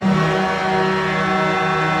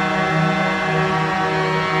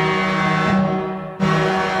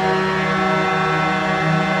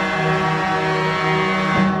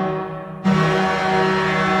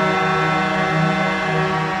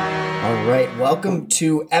Welcome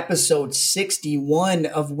to episode 61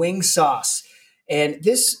 of Wing Sauce. And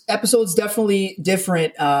this episode's definitely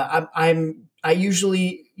different. We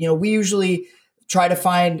usually try to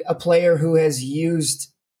find a player who has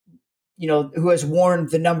used, who has worn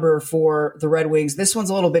the number for the Red Wings. This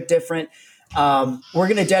one's a little bit different. We're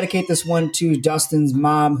going to dedicate this one to Dustin's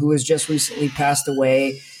mom, who has just recently passed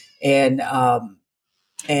away. And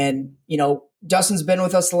Dustin's been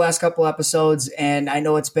with us the last couple episodes, and I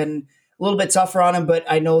know it's been a little bit tougher on him, but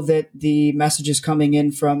I know that the messages coming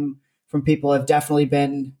in from people have definitely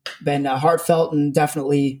been heartfelt and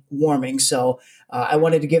definitely warming. So I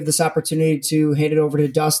wanted to give this opportunity to hand it over to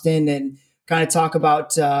Dustin and kind of talk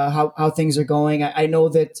about how things are going. I know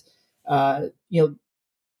that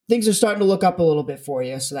things are starting to look up a little bit for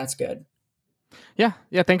you, so that's good. Yeah.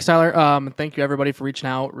 Thanks, Tyler. Thank you everybody for reaching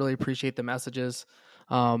out. Really appreciate the messages.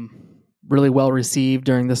 Really well received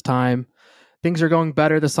during this time. Things are going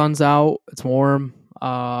better. The sun's out. It's warm.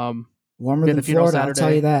 Warmer than Florida, I'll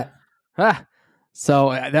tell you that.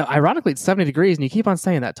 So ironically, it's 70 degrees, and you keep on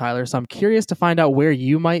saying that, Tyler. So I'm curious to find out where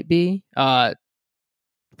you might be,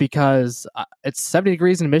 because it's 70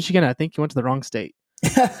 degrees in Michigan. I think you went to the wrong state.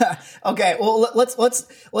 Okay, well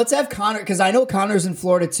let's have Connor, because I know Connor's in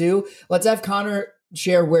Florida too. Let's have Connor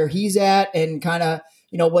share where he's at and kind of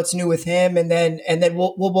what's new with him, and then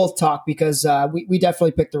we'll both talk, because we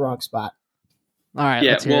definitely picked the wrong spot. All right,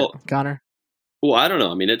 let's hear it. Connor. Well, I don't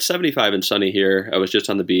know. I mean, it's 75 and sunny here. I was just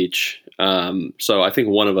on the beach. So I think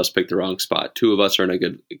one of us picked the wrong spot. Two of us are in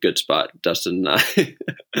a good spot, Dustin and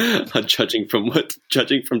I, judging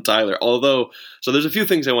from Tyler. Although, so there's a few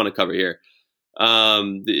things I want to cover here.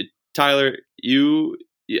 Tyler,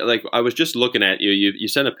 I was just looking at you. You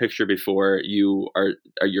sent a picture before.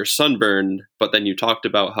 You're sunburned, but then you talked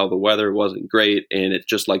about how the weather wasn't great, and it's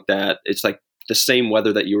just like that. It's like the same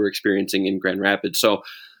weather that you were experiencing in Grand Rapids. So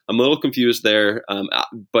I'm a little confused there.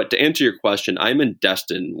 But to answer your question, I'm in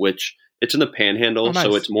Destin, which it's in the Panhandle, oh, nice.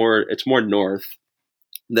 So it's more north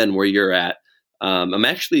than where you're at. I'm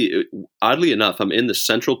actually, oddly enough, I'm in the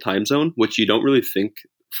Central Time Zone, which you don't really think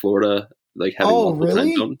Florida like having multiple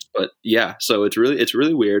time zones, but yeah. So it's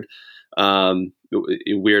really weird.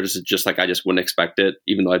 Weird is just like I just wouldn't expect it.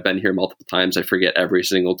 Even though I've been here multiple times, I forget every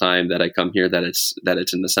single time that I come here that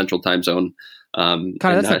it's in the Central Time Zone. Kind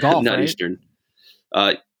of that's the Gulf, not right? Eastern.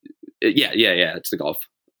 Yeah. It's the Gulf.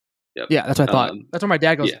 Yep. Yeah, that's what I thought. That's where my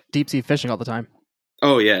dad goes deep sea fishing all the time.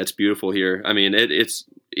 Oh yeah, it's beautiful here. I mean, it's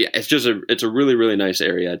a really, really nice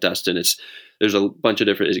area at Destin. There's a bunch of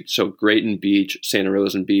different, so Grayton Beach, Santa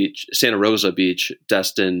Rosa Beach,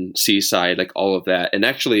 Destin, Seaside, like all of that. And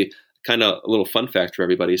actually, kind of a little fun fact for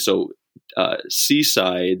everybody. So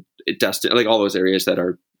Seaside, Destin, like all those areas that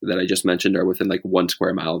I just mentioned are within like 1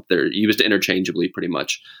 square mile. They're used interchangeably pretty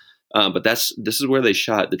much. But this is where they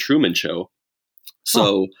shot the Truman Show.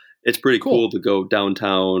 So it's pretty cool to go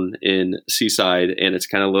downtown in Seaside, and it's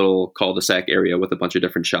kind of a little cul-de-sac area with a bunch of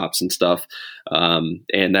different shops and stuff.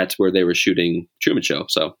 And that's where they were shooting Truman Show.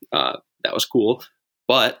 So that was cool.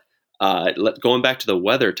 But going back to the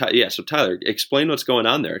weather. So Tyler, explain what's going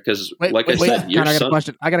on there. Because I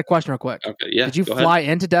said, I got a question real quick. Okay, yeah. Did you fly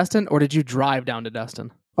into Destin, or did you drive down to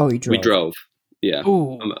Destin? Oh, you drove. We drove. Yeah.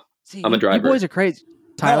 Ooh. I'm a driver. You boys are crazy.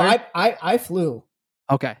 Tyler? No, I flew.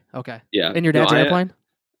 Okay. Yeah. In your dad's airplane?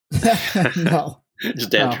 No. His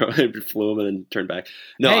dad flew him and then turned back.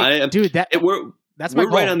 No, hey, dude, that's we're my goal.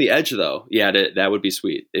 right on the edge, though. Yeah, that would be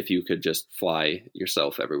sweet if you could just fly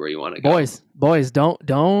yourself everywhere you want to go. Boys, don't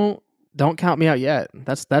count me out yet.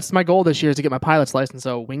 That's my goal this year, is to get my pilot's license.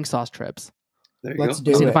 So Wing Sauce trips. There you go. Just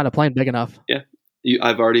need to find a plane big enough. Yeah,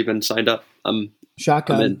 I've already been signed up.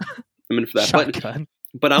 Shotgun. I'm in for that. Shotgun.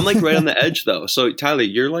 But I'm like right on the edge, though. So Tyler,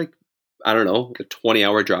 you're like, I don't know, a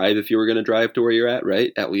 20-hour drive if you were going to drive to where you're at,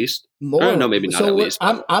 right? At least. More. I don't know, maybe not at least.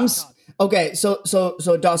 I'm okay.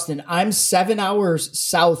 So Dustin, I'm 7 hours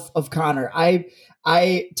south of Connor.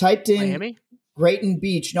 I typed in Miami? Grayton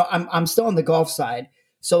Beach. No, I'm still on the Gulf side.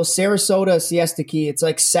 So Sarasota, Siesta Key, it's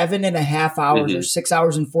like 7.5 hours or 6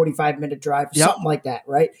 hours and 45-minute drive, something like that,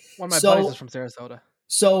 right? One of my buddies is from Sarasota.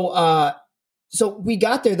 So we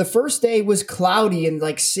got there. The first day was cloudy and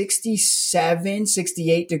like 67,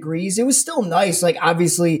 68 degrees. It was still nice. Like,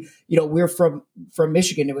 obviously, we're from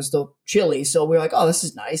Michigan. It was still chilly. So we were like, oh, this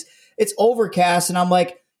is nice. It's overcast. And I'm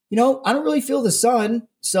like, I don't really feel the sun.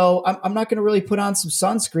 So I'm not going to really put on some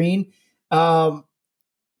sunscreen.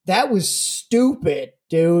 That was stupid,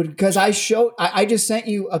 dude. Because I just sent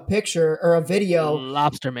you a picture or a video,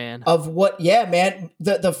 Lobster Man, of what. Yeah, man.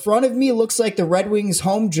 The front of me looks like the Red Wings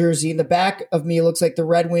home jersey, and the back of me looks like the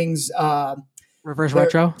Red Wings reverse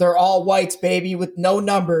retro. They're all whites, baby, with no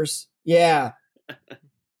numbers. Yeah.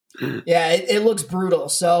 Yeah, it looks brutal.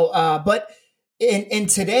 So, but in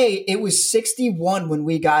today it was 61 when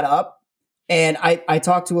we got up, and I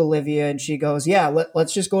talked to Olivia, and she goes, "Yeah,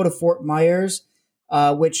 let's just go to Fort Myers,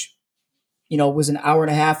 which was an hour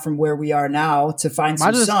and a half from where we are now to find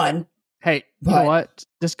some sun." Hey, you know what?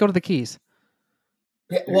 Just go to the Keys.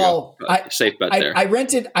 Well, safe bet there. I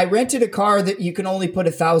rented a car that you can only put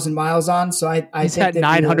 1,000 miles on, so I He's had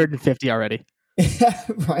 950 already.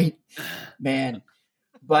 Right, man.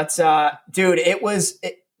 But dude,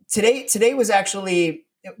 today was actually,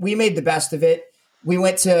 we made the best of it. We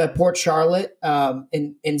went to Port Charlotte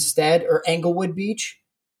instead, or Englewood Beach,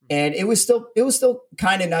 and it was still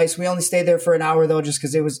kind of nice. We only stayed there for an hour though, just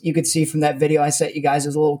because you could see from that video I sent you guys, it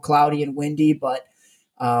was a little cloudy and windy. But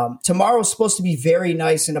tomorrow's supposed to be very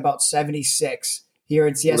nice and about 76 here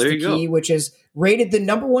in Siesta Key, which is rated the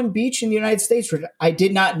 #1 beach in the United States. I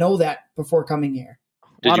did not know that before coming here.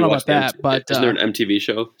 I don't know about that, but isn't there an MTV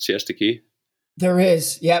show, Siesta Key? There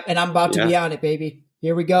is. Yep, and I'm about to be on it, baby.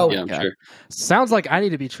 Here we go. Yeah, I'm sure. Sounds like I need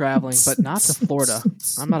to be traveling, but not to Florida.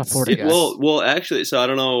 I'm not a Florida guy. Well, actually, so I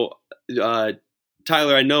don't know,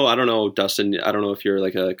 Tyler. I don't know, Dustin. I don't know if you're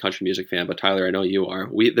like a country music fan, but Tyler, I know you are.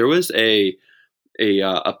 There was a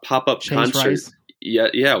pop-up concert. Rice?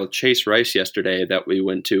 Yeah, with Chase Rice yesterday that we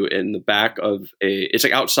went to in the back of it's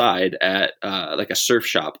like outside at like a surf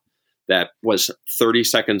shop that was 30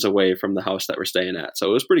 seconds away from the house that we're staying at. So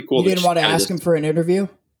it was pretty cool. You didn't want to ask him for an interview?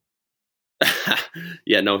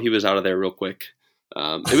 Yeah, no, he was out of there real quick.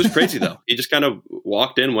 It was crazy though. He just kind of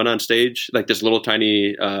walked in, went on stage, like this little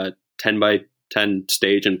tiny 10 by 10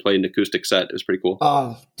 stage, and played an acoustic set. It was pretty cool.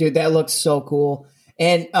 Oh, dude, that looks so cool.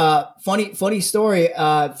 And funny story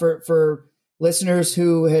for listeners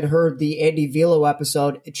who had heard the Andy Velo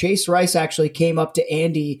episode, Chase Rice actually came up to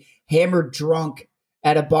Andy hammered drunk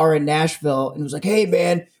at a bar in Nashville and was like, "Hey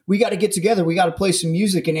man, we got to get together. We got to play some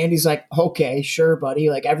music." And Andy's like, "Okay, sure, buddy."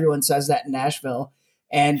 Like everyone says that in Nashville.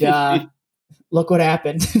 And look what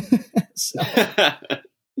happened.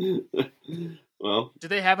 Well, do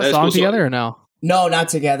they have a song together or no? No, not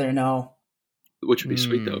together. No. Which would be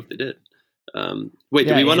sweet though if they did. Wait,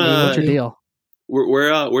 do we want to? What's your deal?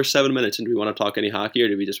 We're 7 minutes, and do we want to talk any hockey, or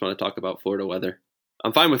do we just want to talk about Florida weather?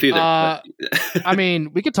 I'm fine with either. I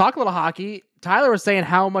mean, we could talk a little hockey. Tyler was saying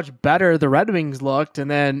how much better the Red Wings looked, and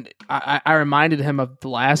then I reminded him of the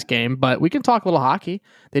last game. But we can talk a little hockey.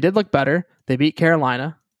 They did look better. They beat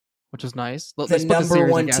Carolina, which was nice. The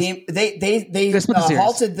 #1 team. They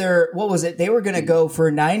halted their, what was it? They were going to go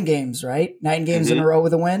for 9 games, right? 9 games in a row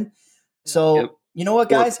with a win. So you know what,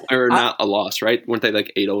 guys? Or not a loss, right? Weren't they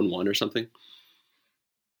like 8-0-1 or something?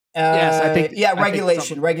 Yes, I think. Yeah,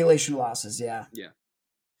 regulation losses. Yeah. Yeah.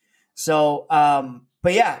 So,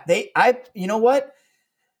 but yeah, you know what?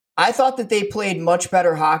 I thought that they played much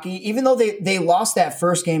better hockey, even though they lost that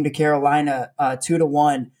first game to Carolina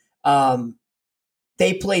 2-1.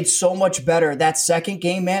 They played so much better that second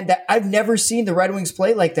game, man. That I've never seen the Red Wings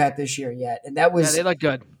play like that this year yet, and that was they look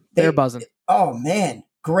good. They're buzzing. Oh man,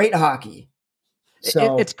 great hockey.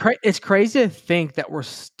 So it's crazy to think that we're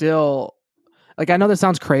still like. I know this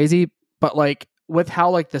sounds crazy, but like with how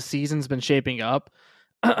like the season's been shaping up.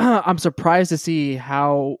 I'm surprised to see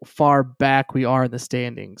how far back we are in the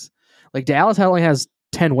standings. Like Dallas only has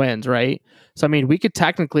 10 wins, right? So I mean, we could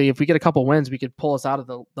technically, if we get a couple wins, we could pull us out of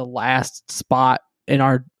the last spot in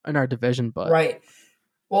our division. But right.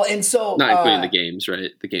 Well, and so not including the games,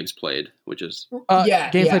 right? The games played, which is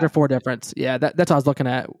games played are 4 difference. Yeah, that's what I was looking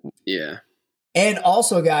at. Yeah. And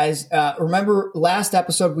also, guys, remember last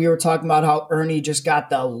episode we were talking about how Ernie just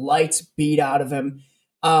got the lights beat out of him.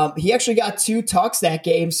 He actually got 2 tucks that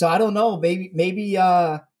game, so I don't know. Maybe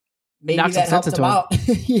that helped him out.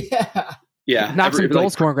 Yeah. Knock some goal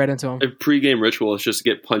scoring right into him. A pregame ritual is just to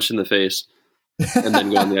get punched in the face and then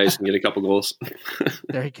go on the ice and get a couple goals.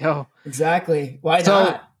 There you go. Exactly. Why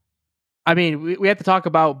not? I mean, we have to talk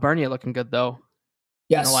about Bernier looking good though.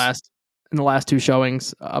 Yes. In the last 2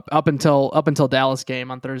 showings up until Dallas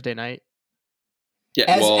game on Thursday night.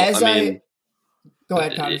 Yeah. Go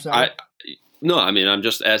ahead, Connor. Sorry. No, I mean, I'm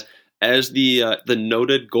just as the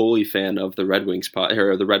noted goalie fan of the Red Wings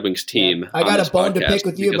or the Red Wings team. I got a bone to pick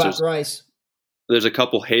with you about Rice. There's a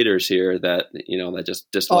couple haters here that that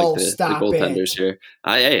just dislike the goaltenders here.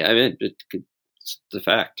 I mean, it's the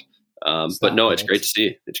fact. But no, it's great to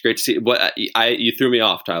see. It's great to see. What you threw me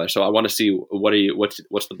off, Tyler. So I want to see what's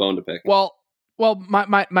the bone to pick. Well,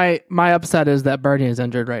 my upset is that Bernier is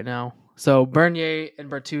injured right now. So Bernier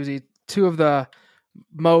and Bertuzzi, 2 of the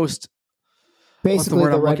most. Basically,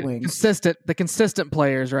 the Red Wings, consistent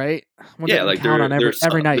players, right? Like they're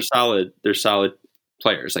every night. They're solid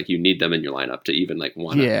players. Like you need them in your lineup to even like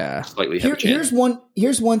want to slightly have a chance.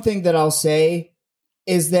 Here's one thing that I'll say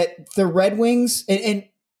is that the Red Wings and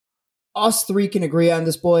us three can agree on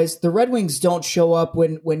this, boys. The Red Wings don't show up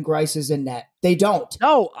when Greiss is in net. They don't.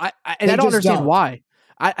 No, I don't understand why.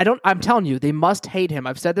 I don't. I'm telling you, they must hate him.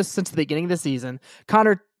 I've said this since the beginning of the season.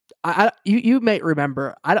 Connor, you may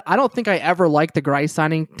remember. I don't think I ever liked the Greiss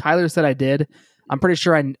signing. Tyler said I did. I'm pretty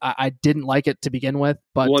sure I didn't like it to begin with.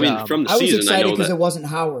 But well, I mean, from the I season, was excited because it wasn't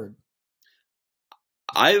Howard.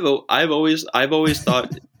 I've always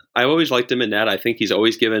thought I always liked him in net. I think he's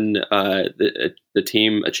always given the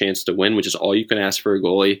team a chance to win, which is all you can ask for a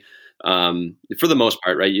goalie. For the most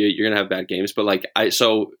part, right? You're gonna have bad games, but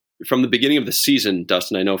so from the beginning of the season,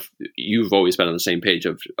 Dustin, I know you've always been on the same page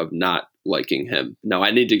of not liking him. Now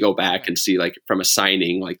I need to go back and see from a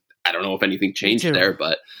signing, I don't know if anything changed there,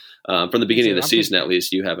 but from the beginning of the season, at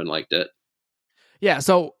least you haven't liked it. Yeah.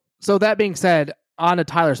 So that being said, on to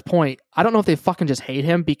Tyler's point, I don't know if they fucking just hate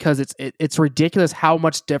him because it's ridiculous how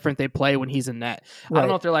much different they play when he's in net. Right. I don't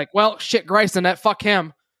know if they're like, well, shit, Greiss in net, fuck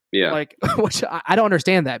him. Yeah. Which I don't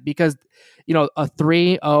understand that because, a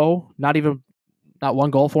 3-0, not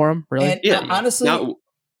one goal for him, really. And, honestly, not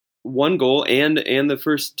one goal and the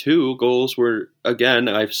first two goals were, again,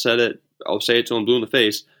 I've said it, I'll say it till I'm blue in the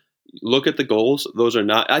face. Look at the goals. Those are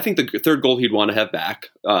not, I think the third goal he'd want to have back.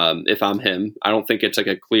 If I'm him, I don't think it's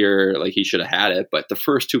a clear, he should have had it, but the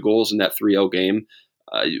first two goals in that 3-0 game,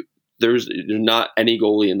 there's not any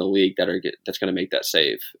goalie in the league that's going to make that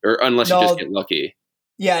save, or unless you just get lucky.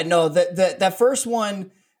 Yeah, no, that first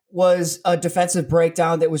one was a defensive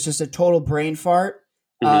breakdown that was just a total brain fart.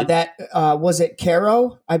 That was it.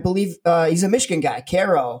 Caro, I believe, he's a Michigan guy.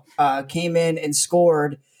 Caro came in and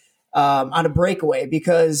scored on a breakaway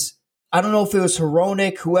because I don't know if it was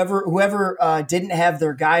Hronek, whoever didn't have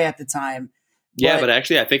their guy at the time. But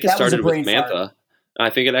actually, I think it started with Mantha. I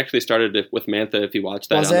think it actually started with Mantha. If you watch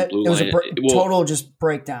that, was on it? The blue line, it was a total just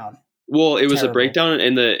breakdown. Well, it was a breakdown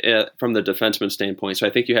from the defenseman standpoint. So I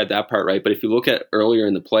think you had that part right. But if you look at earlier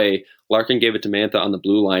in the play, Larkin gave it to Mantha on the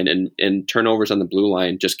blue line, and turnovers on the blue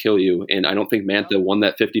line just kill you. And I don't think Mantha won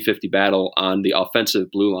that 50-50 battle on the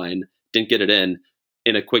offensive blue line, didn't get it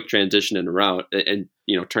in a quick transition and around and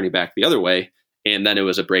turning back the other way. And then it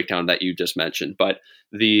was a breakdown that you just mentioned. But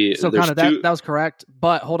that was correct.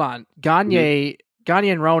 But hold on. Gagne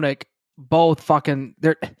and Hronek both fucking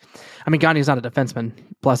Gagne's not a defenseman,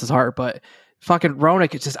 bless his heart, but fucking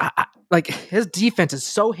Hronek is just his defense is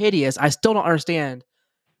so hideous. I still don't understand.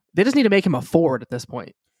 They just need to make him a forward at this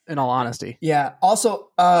point, in all honesty. Yeah. Also,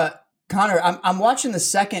 Connor, I'm watching the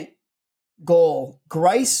second goal.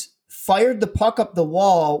 Greiss fired the puck up the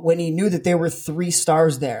wall when he knew that there were 3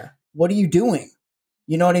 stars there. What are you doing?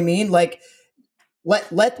 You know what I mean? Let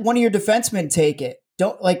one of your defensemen take it.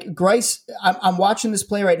 Don't Greiss. I'm watching this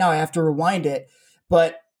play right now. I have to rewind it,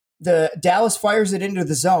 but the Dallas fires it into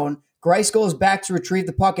the zone. Greiss goes back to retrieve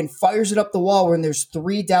the puck and fires it up the wall when there's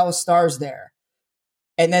 3 Dallas stars there.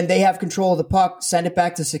 And then they have control of the puck, send it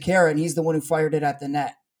back to Sekera, and he's the one who fired it at the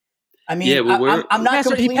net. I mean, I'm not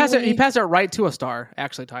completely... He passed it right to a star,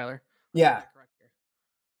 actually, Tyler. Yeah.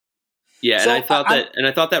 Yeah, so I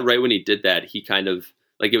thought that right when he did that, he kind of...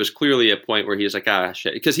 it was clearly a point where he was like,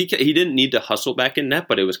 shit. Because he didn't need to hustle back in net,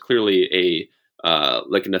 but it was clearly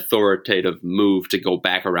an authoritative move to go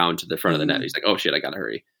back around to the front of the net. He's like, oh shit, I gotta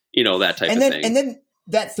hurry. That type of thing. And then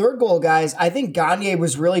that third goal, guys, I think Gagne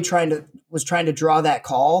was really trying to draw that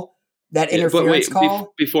call, that interference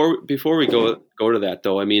call. Before we go to that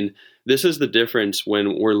though, I mean, this is the difference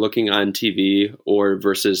when we're looking on TV or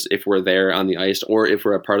versus if we're there on the ice or if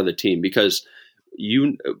we're a part of the team, because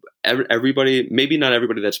everybody, maybe not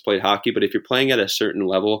everybody that's played hockey, but if you're playing at a certain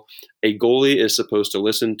level, a goalie is supposed to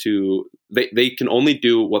listen to, they can only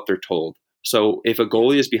do what they're told. So if a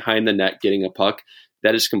goalie is behind the net getting a puck,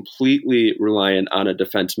 that is completely reliant on a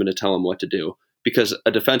defenseman to tell him what to do, because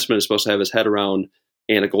a defenseman is supposed to have his head around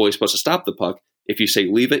and a goalie is supposed to stop the puck. If you say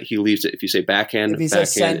leave it, he leaves it. If you say backhand,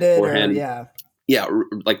 forehand,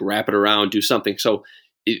 wrap it around, do something. So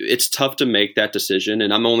it's tough to make that decision.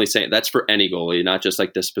 And I'm only saying that's for any goalie, not just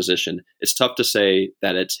this position. It's tough to say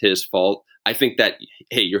that it's his fault. I think that,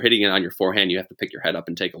 hey, you're hitting it on your forehand. You have to pick your head up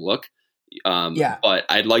and take a look. But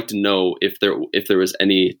I'd like to know if there was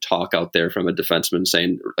any talk out there from a defenseman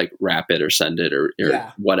saying wrap it or send it or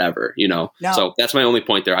whatever, Now, so that's my only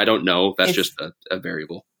point there. I don't know. That's just a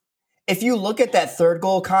variable. If you look at that third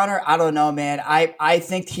goal, Connor, I don't know, man. I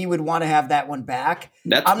think he would want to have that one back.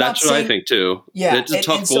 That's what I think too. Yeah, it's a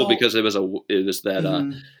tough goal because it was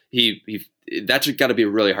that he that's got to be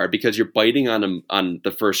really hard because you're biting on him on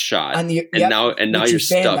the first shot, now you're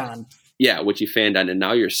stuck. Yeah, which you fanned on, and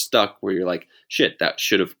now you're stuck where you're like, shit, that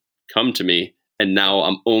should have come to me, and now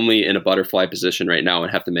I'm only in a butterfly position right now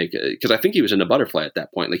and have to make it, because I think he was in a butterfly at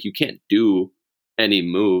that point. Like, you can't do any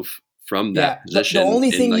move from that position. The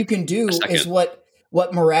only thing like you can do is what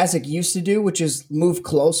Mrazek used to do, which is move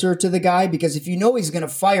closer to the guy, because if you know he's going to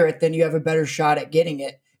fire it, then you have a better shot at getting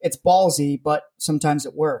it. It's ballsy, but sometimes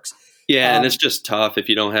it works. Yeah, and it's just tough if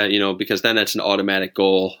you don't have, because then that's an automatic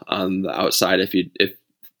goal on the outside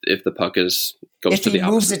if the puck goes to the opposite side. If he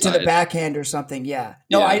moves it to the backhand or something, yeah.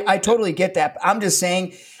 No, yeah. I totally get that. I'm just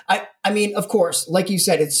saying, I mean, of course, like you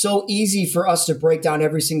said, it's so easy for us to break down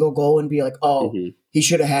every single goal and be like, oh, he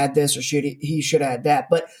should have had this or he should have had that.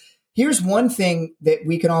 But here's one thing that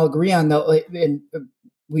we can all agree on, though, and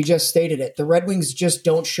we just stated it. The Red Wings just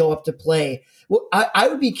don't show up to play. Well, I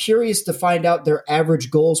would be curious to find out their average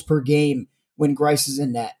goals per game when Greiss is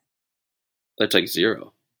in net. That's like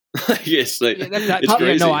 0. It's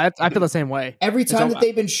crazy. No, I feel the same way. Every time that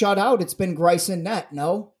they've been shut out, it's been Greiss in net.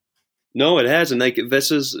 No, it hasn't. Like, this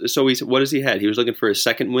is so. What has he had? He was looking for his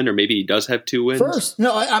second win, or maybe he does have 2 wins. First,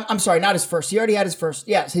 no, I'm sorry, not his first. He already had his first.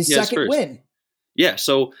 Yes, his second win. Yeah.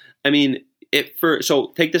 So I mean,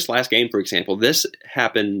 so take this last game for example. This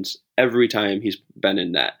happens every time he's been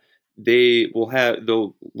in net.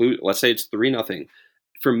 They'll lose. Let's say it's 3-0.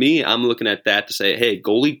 For me, I'm looking at that to say, hey,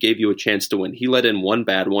 goalie gave you a chance to win. He let in one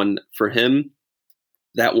bad one. For him,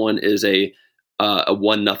 that one is a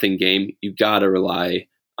 1-0 game. You got to rely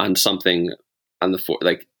on something on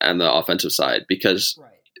the offensive side, because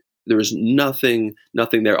there was nothing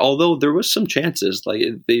there. Although there was some chances. Like,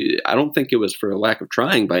 I don't think it was for a lack of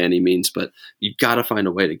trying by any means, but you got to find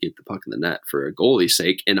a way to get the puck in the net for a goalie's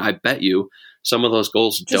sake. And I bet you some of those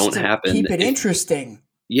goals don't happen. Keep it interesting.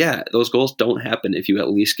 Yeah, those goals don't happen if you at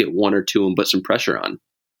least get 1 or 2 and put some pressure on.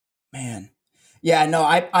 Man. Yeah, no,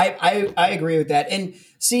 I agree with that. And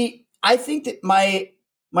see, I think that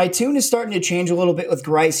my tune is starting to change a little bit with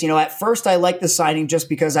Greiss. At first I liked the signing just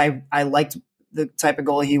because I liked the type of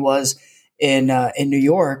goalie he was in New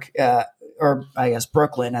York, or I guess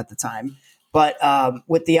Brooklyn at the time. But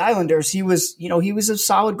with the Islanders, he was a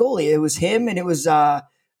solid goalie. It was him, and it was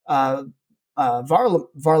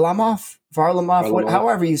Varlamov,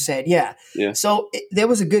 however you say it. Yeah. So there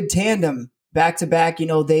was a good tandem back to back.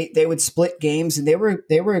 They would split games, and they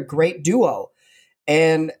were a great duo.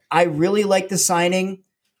 And I really liked the signing.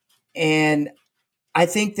 And I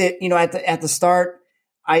think that, at the start,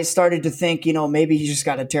 I started to think, maybe he just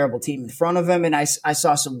got a terrible team in front of him. And I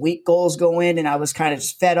saw some weak goals go in, and I was kind of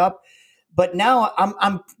just fed up. But now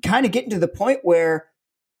I'm kind of getting to the point where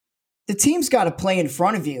the team's got to play in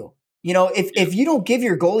front of you. If you don't give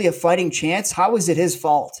your goalie a fighting chance, how is it his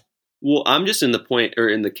fault? Well, I'm just in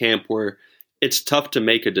the camp where it's tough to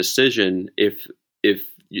make a decision if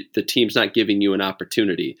the team's not giving you an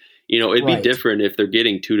opportunity. It'd be different if they're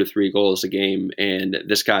getting 2 to 3 goals a game, and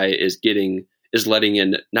this guy is letting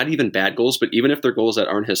in not even bad goals, but even if they're goals that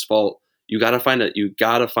aren't his fault, you got to find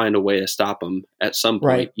a way to stop him at some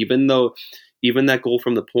point. Right. Even that goal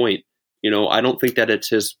from the point, I don't think that it's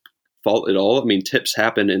his fault at all. I mean, tips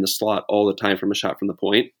happen in the slot all the time from a shot from the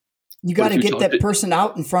point. You got to get that person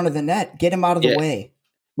out in front of the net, get him out of the way.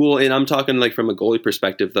 Well, and I'm talking like from a goalie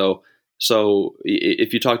perspective though. So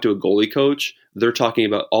if you talk to a goalie coach, they talk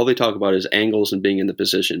about is angles and being in the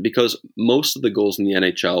position, because most of the goals in the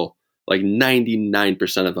NHL, like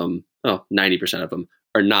 99% of them, 90% of them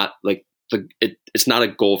are not like it's not a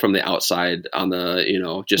goal from the outside on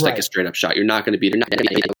the, just like a straight up shot. You're not going to be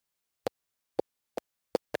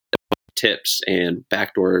tips and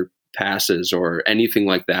backdoor passes or anything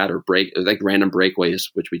like that, or random breakaways,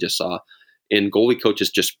 which we just saw. And goalie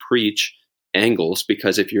coaches just preach angles,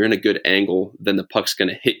 because if you're in a good angle, then the puck's going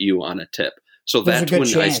to hit you on a tip. So that's when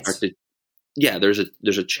I start to, there's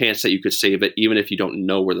a chance that you could save it, even if you don't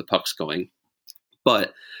know where the puck's going.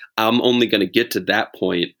 But I'm only going to get to that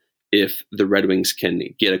point if the Red Wings can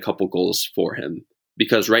get a couple goals for him,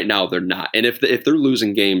 because right now they're not. And if they're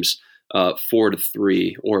losing games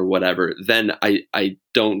 4-3 or whatever, then I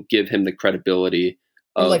don't give him the credibility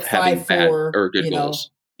of like having bad or good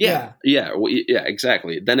goals. Yeah,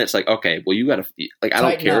 exactly. Then it's like, okay, well, you got to I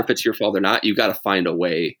don't care if it's your fault or not. You got to find a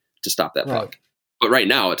way to stop that puck. But right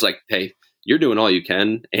now, it's like, hey, you're doing all you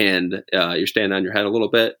can, and you're standing on your head a little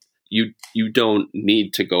bit. You don't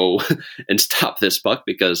need to go and stop this puck,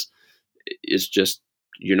 because it's just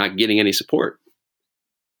you're not getting any support.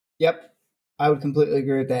 Yep, I would completely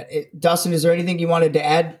agree with that. Dustin, is there anything you wanted to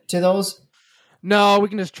add to those? No, we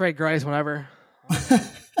can just trade Greiss whenever.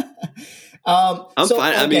 I'm fine. Okay.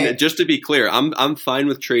 I mean, just to be clear, I'm fine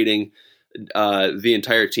with trading the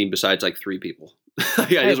entire team besides like 3 people.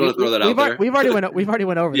 Yeah, I just want to throw that out there. We've already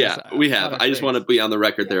went over this. Yeah, we have. I just want to be on the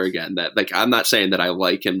record there again that like I'm not saying that I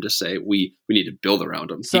like him to say we need to build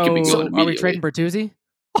around him. So, he could be going are we trading Bertuzzi?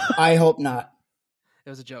 I hope not. It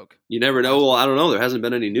was a joke. You never know. Well, I don't know. There hasn't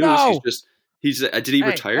been any news. No. He's did he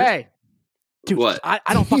retire? Hey. Dude, what? I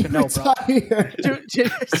don't fucking know, bro.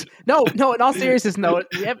 Dude, no. In all seriousness, no.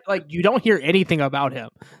 You don't hear anything about him.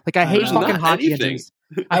 Like I hate fucking hockey engines.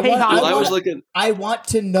 I want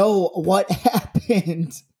to know what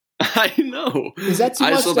happened. I know. Is that too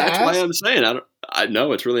much so to that's ask? why I'm saying I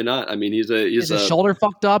know it's really not. I mean, is his shoulder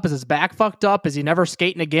fucked up? Is his back fucked up? Is he never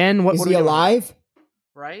skating again? Is he alive?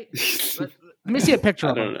 Right. Let me see a picture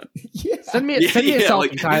of him. Yeah. Send me a selfie,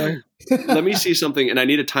 like, Tyler. Let me see something, and I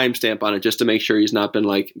need a timestamp on it just to make sure he's not been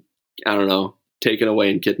like, I don't know, taken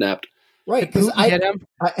away and kidnapped. Right, because exactly.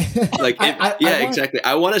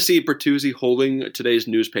 I want to see Bertuzzi holding today's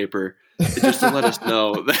newspaper just to let us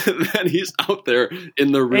know that he's out there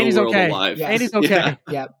in the real world alive. Yes. And he's okay.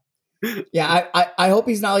 Yeah. I hope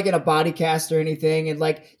he's not like in a body cast or anything. And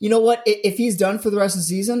like, you know what? If he's done for the rest of the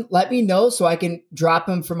season, let me know so I can drop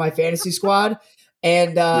him for my fantasy squad.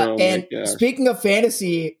 And speaking of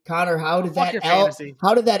fantasy, Connor, how did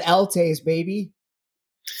that L taste, baby?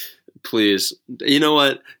 Please. You know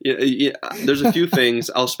what? Yeah, there's a few things.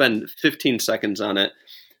 I'll spend 15 seconds on it.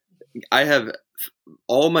 I have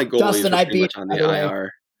all my goalies Dustin, are pretty much on the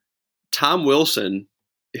IR. Tom Wilson,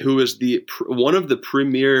 who is one of the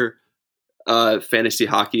premier fantasy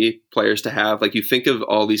hockey players to have. Like you think of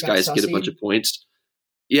all these guys get a bunch of points.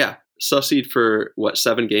 Yeah. Sussied for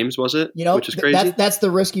 7 games, was it? You know, which is crazy. That's the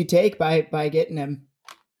risk you take by getting him.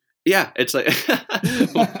 Yeah. It's like,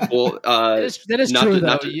 well, that is true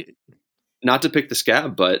though. Not to pick the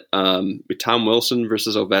scab, but Tom Wilson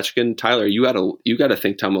versus Ovechkin. Tyler, you got to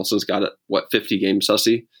think Tom Wilson's got 50 games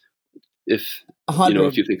sussy. If 100.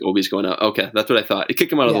 If you think Obi's going out, okay, that's what I thought. You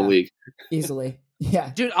kick him out of the league easily.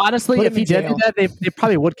 Yeah, dude. Honestly, if he did do that, they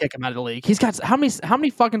probably would kick him out of the league. He's got how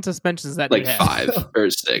many fucking suspensions that like 5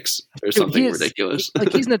 or 6 or something ridiculous.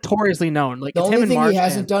 Like he's notoriously known. Like the it's only him and thing Marchand. he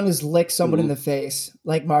hasn't done is lick someone in the face,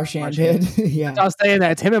 like Marchand did. Yeah, I was saying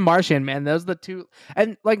that it's him and Marchand, man. Those are the two.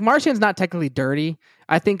 And like Marchand's not technically dirty.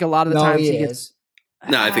 I think a lot of the times he gets.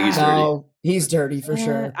 No, I think he's dirty. No, he's dirty for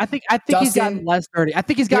sure. I think he's gotten less dirty. I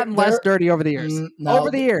think he's gotten less dirty over the years.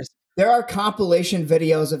 Over the years. There are compilation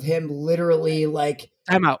videos of him literally like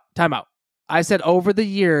time out. I said over the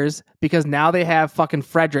years because now they have fucking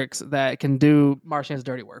Fredericks that can do Marchand's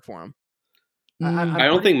dirty work for him. I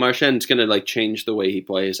don't think Marchand's going to like change the way he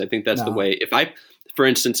plays. I think that's the way. For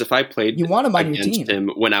instance, if I played against him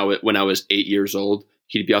when I was 8 years old,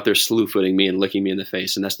 he'd be out there slew-footing me and licking me in the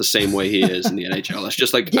face, and that's the same way he is in the NHL. It's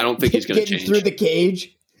just like I don't think he's going to change through the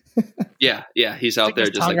cage. Yeah, he's out there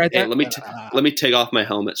just like, hey, let me take off my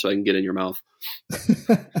helmet so I can get in your mouth.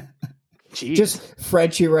 Just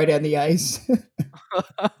French you right on the ice.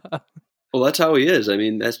 Well, that's how he is. I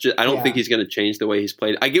mean, that's just. I don't think he's going to change the way he's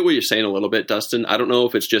played. I get what you're saying a little bit, Dustin. I don't know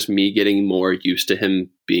if it's just me getting more used to him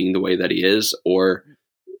being the way that he is, or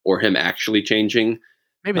him actually changing.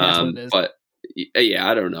 Maybe that's what it is. But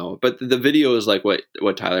yeah, I don't know. But the video is like what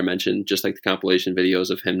Tyler mentioned, just like the compilation videos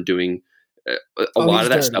of him doing a lot of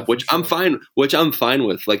that stuff, which I'm fine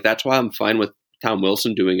with. Like that's why I'm fine with Tom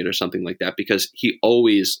Wilson doing it or something like that, because he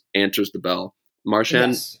always answers the bell.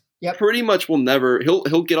 Marchand pretty much will never.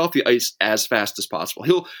 He'll get off the ice as fast as possible.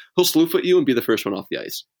 He'll slew foot you and be the first one off the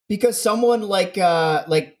ice. Because someone like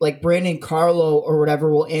Brandon Carlo or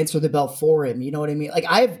whatever will answer the bell for him. You know what I mean? Like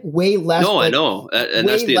I have way less. No, I know, and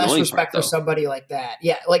that's the annoying respect part, for somebody like that.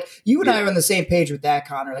 Yeah, like you and I are on the same page with that,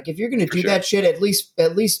 Connor. Like if you're going to do that shit, at least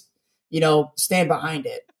stand behind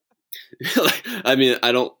it. I mean,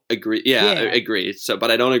 I don't agree. Yeah, I agree. So,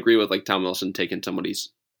 but I don't agree with like Tom Wilson taking somebody's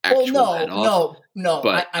actual head off. No.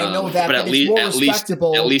 But I know that, but at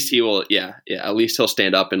least he will. Yeah. At least he'll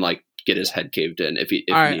stand up and like get his head caved in if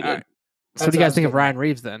needed. All right. So, what do you guys think of Ryan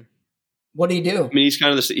Reeves then? What do you do? I mean, he's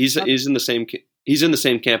kind of he's in the same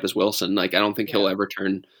camp as Wilson. Like, I don't think he'll ever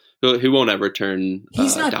turn. He won't ever turn.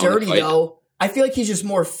 He's not dirty though. I feel like he's just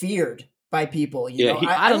more feared by people.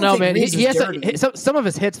 I don't know, man. He has some of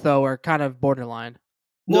his hits though are kind of borderline.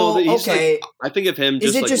 Well, okay. I think of him.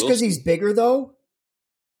 Is it just because he's bigger though?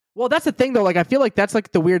 Well, that's the thing though. Like, I feel like that's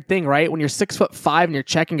like the weird thing, right? When you're 6'5" and you're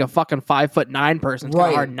checking a fucking 5'9" person, it's kind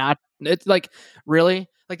of hard not. It's like really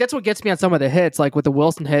like that's what gets me on some of the hits. Like with the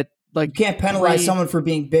Wilson hit, like you can't penalize someone for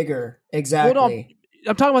being bigger. Exactly. Well, no,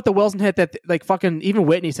 I'm talking about the Wilson hit that like fucking even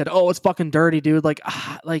Whitney said, "Oh, it's fucking dirty, dude." Like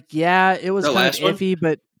yeah, it was kind of iffy,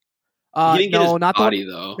 but no, not the one,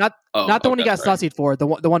 though. Not the one he got sussied for. The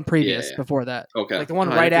one previous before that. Okay, like the one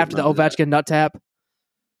right after the Ovechkin nut tap.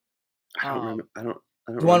 I don't remember. I don't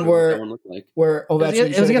The remember one what that one looked like. where Ovechkin it was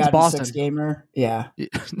should have against gotten a Boston. 6-gamer. Yeah.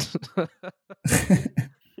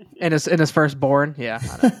 in his firstborn. Yeah.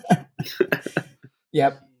 I know.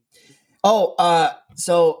 Yep. Oh,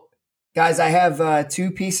 so guys, I have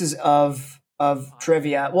 2 pieces of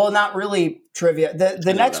trivia. Well, not really trivia.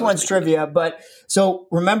 The next one's trivia, but so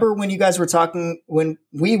remember when we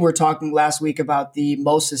were talking last week about the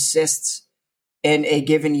most assists in a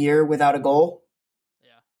given year without a goal?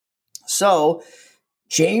 Yeah. So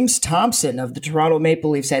James Thompson of the Toronto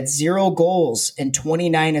Maple Leafs had 0 goals and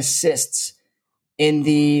 29 assists in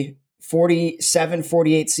the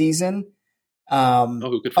 47-48 season.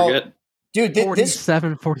 Who could forget? Dude,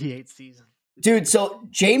 47-48 season. Dude, so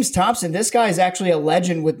James Thompson, this guy is actually a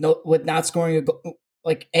legend with not scoring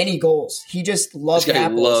any goals. He just loves this guy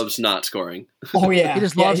apples. loves not scoring. Oh yeah, he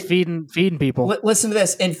just loves feeding people. Listen to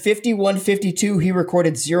this: in 51-52, he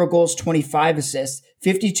recorded 0 goals, 25 assists.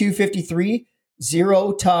 52-53,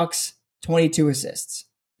 0 tucks, 22 assists.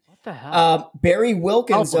 What the hell? Barry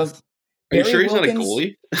Wilkins Are you sure he's not a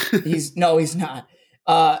goalie? he's not.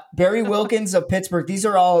 Barry Wilkins of Pittsburgh. These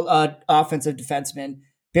are all offensive defensemen.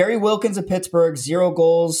 Barry Wilkins of Pittsburgh, 0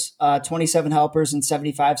 goals, 27 helpers in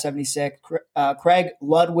 75-76. Craig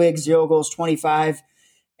Ludwig, 0 goals, 25.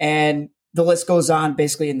 And the list goes on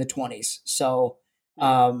basically in the 20s. So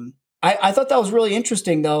I thought that was really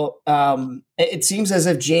interesting, though. It seems as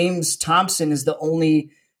if James Thompson is the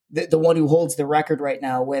one who holds the record right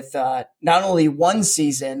now with not only one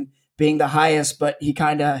season being the highest, but he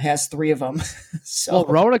kind of has 3 of them. So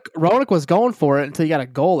Roenick was going for it until he got a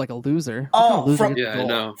goal like a loser. I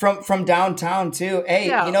know. From downtown too. Hey,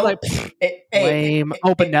 lame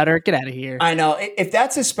open netter. Get out of here. I know. If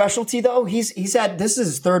that's his specialty, though, he's had this is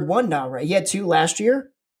his 3rd one now, right? He had 2 last year.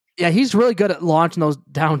 Yeah, he's really good at launching those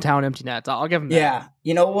downtown empty nets. I'll give him that. Yeah,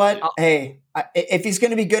 you know what? If he's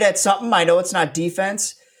going to be good at something, I know it's not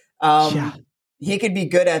defense. He could be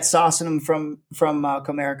good at saucing them from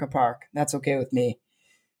Comerica Park. That's okay with me.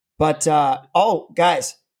 But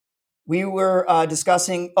guys, we were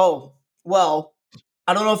discussing. I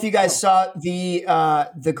don't know if you guys saw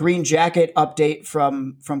the green jacket update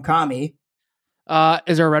from Kami.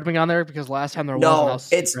 Is there a Red Wing on there? Because last time there wasn't. I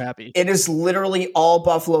was super happy. It is literally all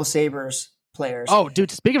Buffalo Sabres players. Oh, dude!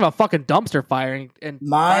 Speaking of a fucking dumpster firing and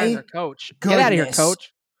firing their coach, goodness. Get out of here,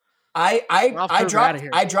 coach.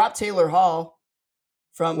 I dropped Taylor Hall.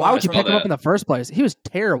 Why would you pick him up in the first place? He was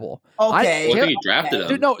terrible. Okay, I think he drafted him.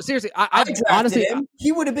 Dude, no, seriously. I honestly, him.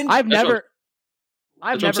 He would have been. I've never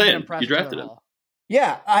been impressed. You drafted him.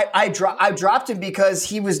 Yeah, I dropped him because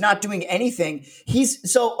he was not doing anything.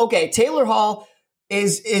 Taylor Hall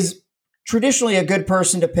is traditionally a good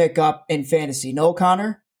person to pick up in fantasy. No,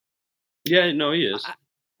 Connor? Yeah, no, he is.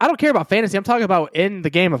 I don't care about fantasy. I'm talking about in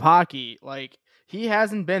the game of hockey. Like, he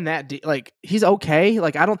hasn't been that he's okay.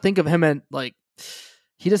 Like, I don't think of him in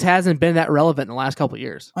he just hasn't been that relevant in the last couple of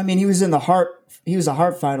years. I mean, he was in the Hart. He was a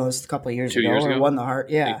Hart finalist a couple of years ago. Or won the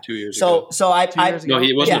Hart. Yeah, 2 years ago. No,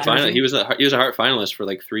 he wasn't a finalist. He was a Hart finalist for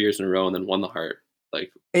 3 years in a row, and then won the Hart.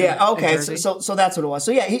 Okay, so that's what it was.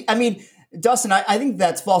 So yeah, Dustin, I think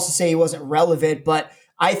that's false to say he wasn't relevant, but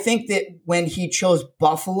I think that when he chose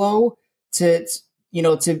Buffalo he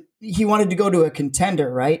wanted to go to a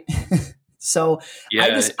contender, right? So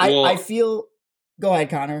yeah, I feel. Go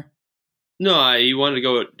ahead, Connor. No, he wanted to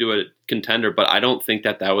go do a contender, but I don't think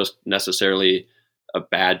that was necessarily a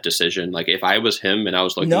bad decision. Like, if I was him and I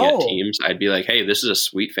was looking at teams, I'd be like, hey, this is a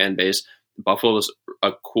sweet fan base. Buffalo's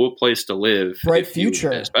a cool place to live. Bright future.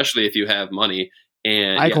 Especially if you have money.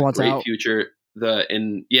 And great future.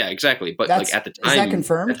 Exactly. But at the time, is that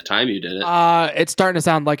confirmed? At the time, you didn't. It's starting to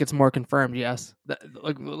sound like it's more confirmed. Yes,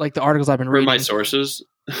 like the articles I've been reading. From my sources,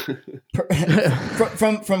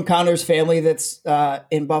 from Connor's family that's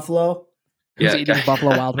in Buffalo. Who's eating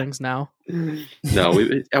Buffalo Wild Wings now? No,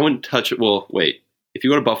 I wouldn't touch it. Well, wait. If you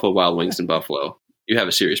go to Buffalo Wild Wings in Buffalo, you have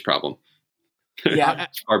a serious problem. Yeah,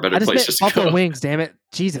 it's far better places to Buffalo go. Wings, damn it,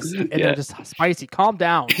 Jesus, and they're just spicy. Calm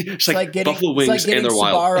down. It's like getting Buffalo Wings and they're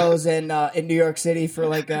wild. Sbarro's in New York City for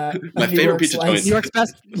my favorite pizza joint. New York's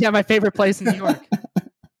best. Yeah, my favorite place in New York.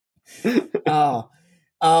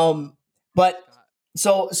 But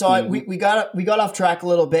we got off track a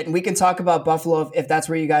little bit, and we can talk about Buffalo if that's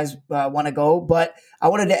where you guys want to go. But I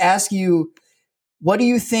wanted to ask you, what do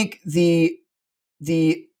you think the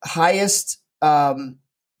highest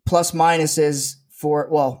plus minus is for?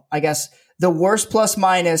 Well, I guess the worst plus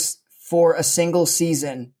minus for a single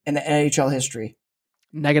season in the NHL history.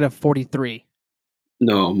 -43.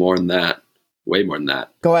 No, more than that. Way more than that.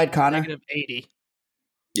 Go ahead, Connor. -80.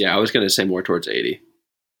 Yeah, I was going to say more towards 80.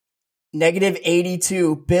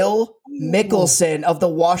 -82. Bill Mickelson of the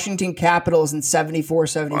Washington Capitals in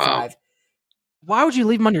 74-75. Wow. Why would you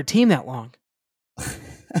leave him on your team that long?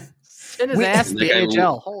 Send his ass to the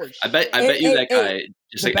NHL. Holy shit. I bet you that guy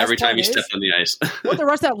just like every time he stepped on the ice. What the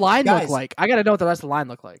rest of that line look like? I got to know what the rest of the line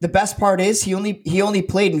look like. The best part is he only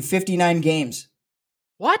played in 59 games.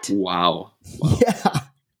 What? Wow. Yeah.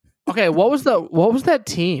 Okay, what was that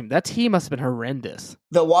team? That team must have been horrendous.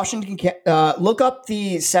 The Washington look up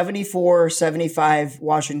the 74-75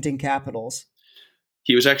 Washington Capitals.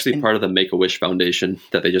 He was actually part of the Make-A-Wish Foundation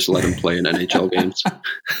that they just let him play in NHL games.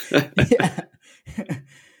 Yeah.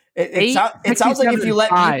 It sounds like if you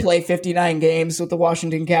let me play 59 games with the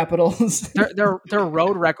Washington Capitals. Their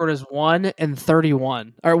road record is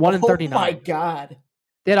 1-31 or 1-39. Oh my god.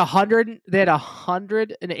 They had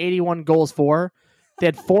 181 goals for. They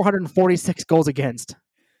had 446 goals against.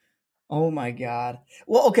 Oh my god.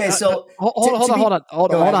 Well, okay, so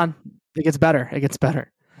hold on. It gets better. Oh,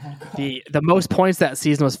 the most points that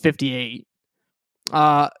season was 58.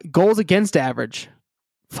 Goals against average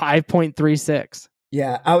 5.36.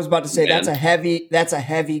 Yeah, I was about to say that's a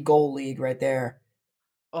heavy goal league right there.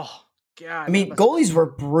 Oh god. I mean, goalies were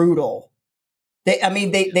brutal.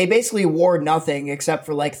 They basically wore nothing except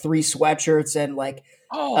for like 3 sweatshirts and like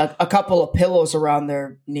a couple of pillows around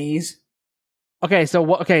their knees. Okay, so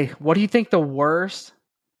what do you think the worst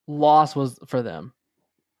loss was for them?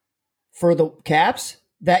 For the Caps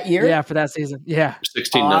that year? Yeah, for that season. Yeah.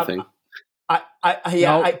 16-0. I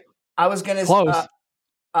was going to close.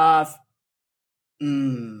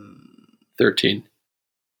 13.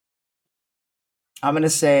 I'm going to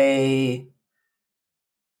say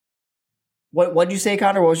What did you say,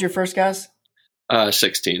 Connor? What was your first guess?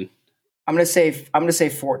 16. I'm going to say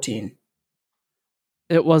 14.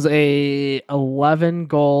 It was a 11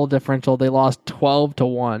 goal differential. They lost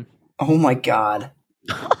 12-1. Oh my god.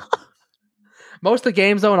 Most of the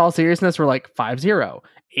games, though, in all seriousness, were like 5-0,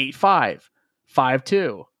 8-5,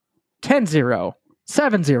 5-2, 10-0,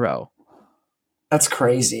 7-0. That's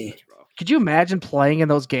crazy. Could you imagine playing in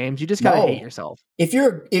those games? You just gotta hate yourself. If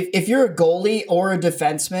you're a goalie or a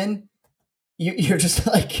defenseman, you're just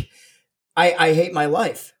like, I hate my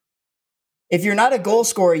life. If you're not a goal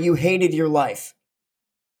scorer, you hated your life.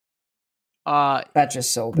 That's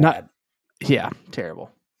just so bad.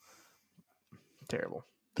 Terrible.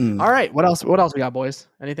 All right, what else we got, boys?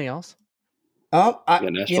 Anything else?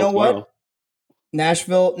 You know what?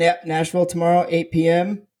 Nashville tomorrow, 8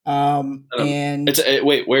 p.m. And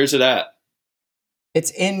wait, where's it at?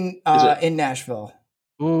 It's in Nashville.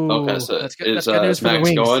 Ooh, okay, so that's good news for Max the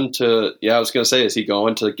Wings. going to? Yeah, I was going to say, is he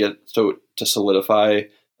going to get to solidify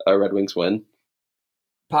a Red Wings win?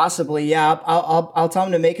 Possibly, yeah. I'll tell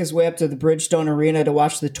him to make his way up to the Bridgestone Arena to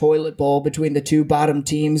watch the toilet bowl between the two bottom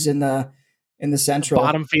teams in the Central.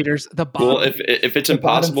 Bottom feeders. Well, if it's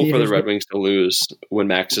impossible for the Red Wings to lose when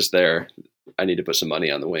Max is there, I need to put some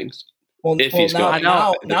money on the Wings. He's going.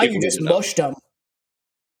 Now you just mushed him.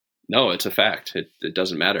 No, it's a fact. It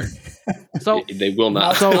doesn't matter. So they will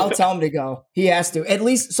not. I'll tell him to go. He has to. At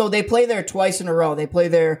least, so they play there twice in a row. They play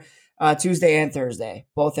there Tuesday and Thursday,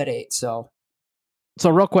 both at 8. So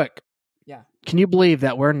real quick. Yeah. Can you believe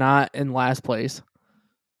that we're not in last place?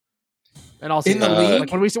 And also in the league?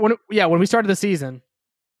 Like when we started the season,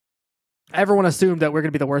 everyone assumed that we're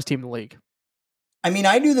going to be the worst team in the league. I mean,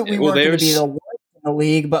 I knew that we weren't going to be the worst in the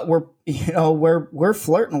league, but we're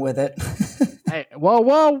flirting with it. Hey,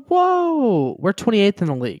 whoa! We're 28th in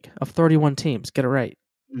the league of 31 teams. Get it right.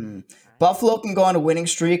 Buffalo can go on a winning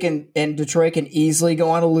streak, and Detroit can easily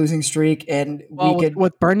go on a losing streak. And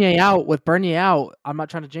with Bernier out. I'm not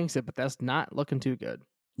trying to jinx it, but that's not looking too good.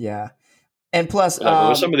 Yeah, and plus,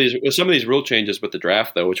 with some of these rule changes with the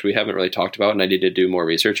draft, though, which we haven't really talked about, and I need to do more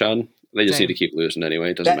research on. They just need to keep losing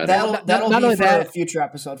anyway. It doesn't matter. That'll be for a future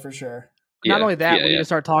episode for sure. Not only that, we need to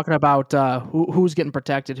start talking about who's getting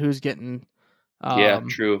protected, who's getting.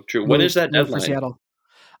 True. When is that deadline? For Seattle?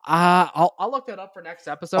 I'll look that up for next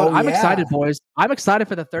episode. I'm excited, boys. I'm excited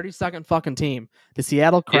for the 32nd fucking team, the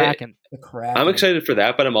Seattle Kraken. The Kraken. I'm excited for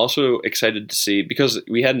that, but I'm also excited to see, because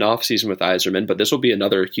we had an off season with Yzerman, but this will be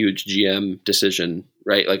another huge GM decision,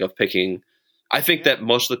 right? Like of picking. I think that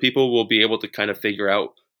most of the people will be able to kind of figure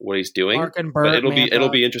out what he's doing, but it'll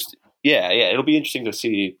be interesting. Yeah, it'll be interesting to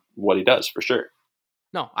see what he does for sure.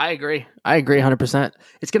 No, I agree 100%.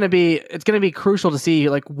 It's gonna be crucial to see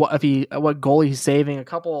like what goal he's saving. I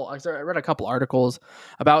read a couple articles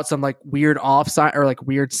about some like weird offside or like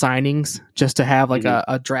weird signings just to have like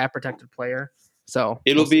a draft protected player. So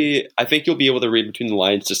I think you'll be able to read between the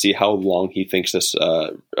lines to see how long he thinks this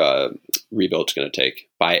rebuild's going to take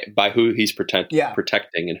by who he's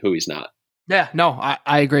protecting and who he's not. Yeah, no,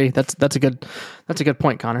 I agree. That's a good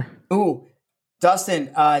point, Connor. Ooh,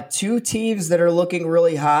 Dustin, two teams that are looking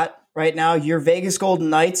really hot right now. Your Vegas Golden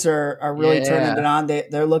Knights are really turning it on.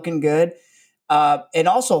 They're looking good. And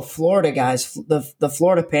also Florida guys, the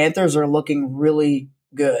Florida Panthers are looking really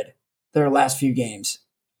good their last few games.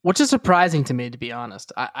 Which is surprising to me, to be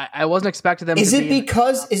honest. I wasn't expecting them. Is it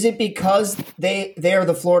because they are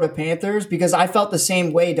the Florida Panthers? Because I felt the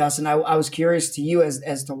same way, Dustin. I was curious to you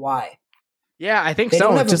as to why. Yeah, I think they so.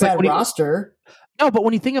 Don't have just a bad like roster. No, but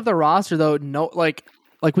when you think of the roster, though, no, like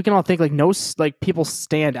we can all think like no, like people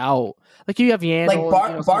stand out. Like you have Yandel,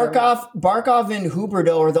 like Barkov and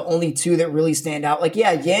Huberdeau are the only two that really stand out. Like,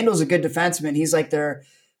 yeah, Yandel's a good defenseman. He's like their.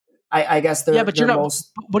 I guess they're but you're not.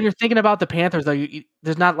 Most... When you're thinking about the Panthers, though,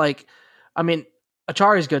 there's not like, I mean,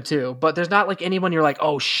 Achari's good too, but there's not like anyone you're like,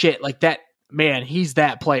 oh shit, like that man, he's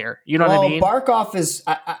that player. You know what I mean? Barkov is.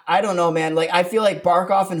 I don't know, man. Like I feel like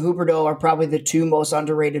Barkov and Huberdeau are probably the two most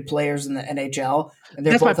underrated players in the NHL, and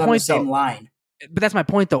they're both on the same line. But that's my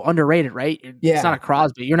point, though. Underrated, right? Yeah. It's not a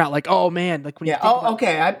Crosby. You're not like, oh man, like when you.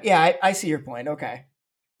 Okay. I see your point. Okay.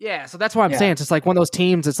 Yeah, so that's why I'm saying it's just like one of those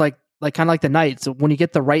teams. It's like kind of like the Knights. So when you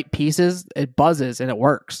get the right pieces, it buzzes and it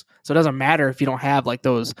works. So it doesn't matter if you don't have like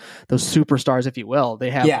those superstars, if you will. They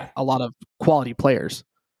have a lot of quality players.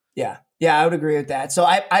 Yeah, I would agree with that. So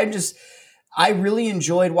I really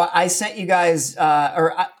enjoyed what I sent you guys.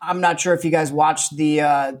 I'm not sure if you guys watched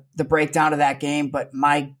the breakdown of that game, but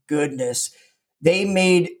my goodness, they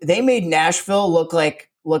made Nashville look like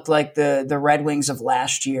the Red Wings of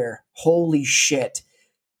last year. Holy shit.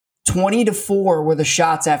 20-4 were the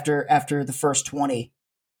shots after the first 20.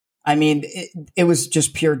 I mean, it was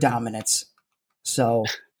just pure dominance. So,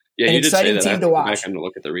 yeah, an exciting team to watch. I'm going to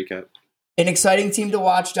look at the recap. An exciting team to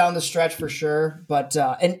watch down the stretch for sure. But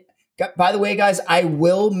and by the way, guys, I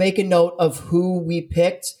will make a note of who we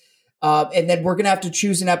picked, and then we're going to have to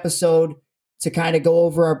choose an episode to kind of go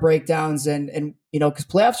over our breakdowns and because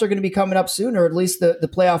playoffs are going to be coming up soon, or at least the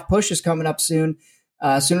playoff push is coming up soon.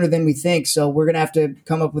 Sooner than we think. So we're going to have to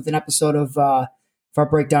come up with an episode of our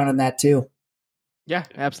breakdown on that too. Yeah,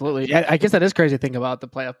 absolutely. Yeah, I guess that is crazy to think about. The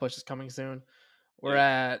playoff push is coming soon. We're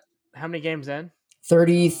at how many games in?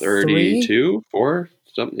 32, 4,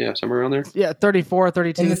 something, somewhere around there. Yeah, 34,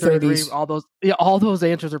 32, in the 33. 30s. All those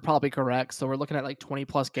answers are probably correct. So we're looking at like 20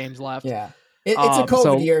 plus games left. Yeah. It's a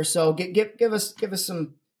COVID year, so give us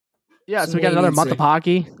some. Yeah, so we got another month of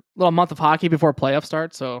hockey, little month of hockey before playoff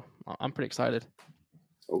starts. So I'm pretty excited.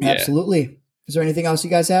 Oh, yeah. Absolutely. Is there anything else you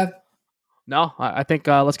guys have? No, I think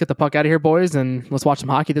let's get the puck out of here, boys, and let's watch some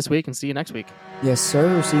hockey this week and see you next week. Yes,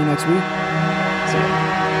 sir. See you next week. See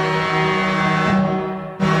ya.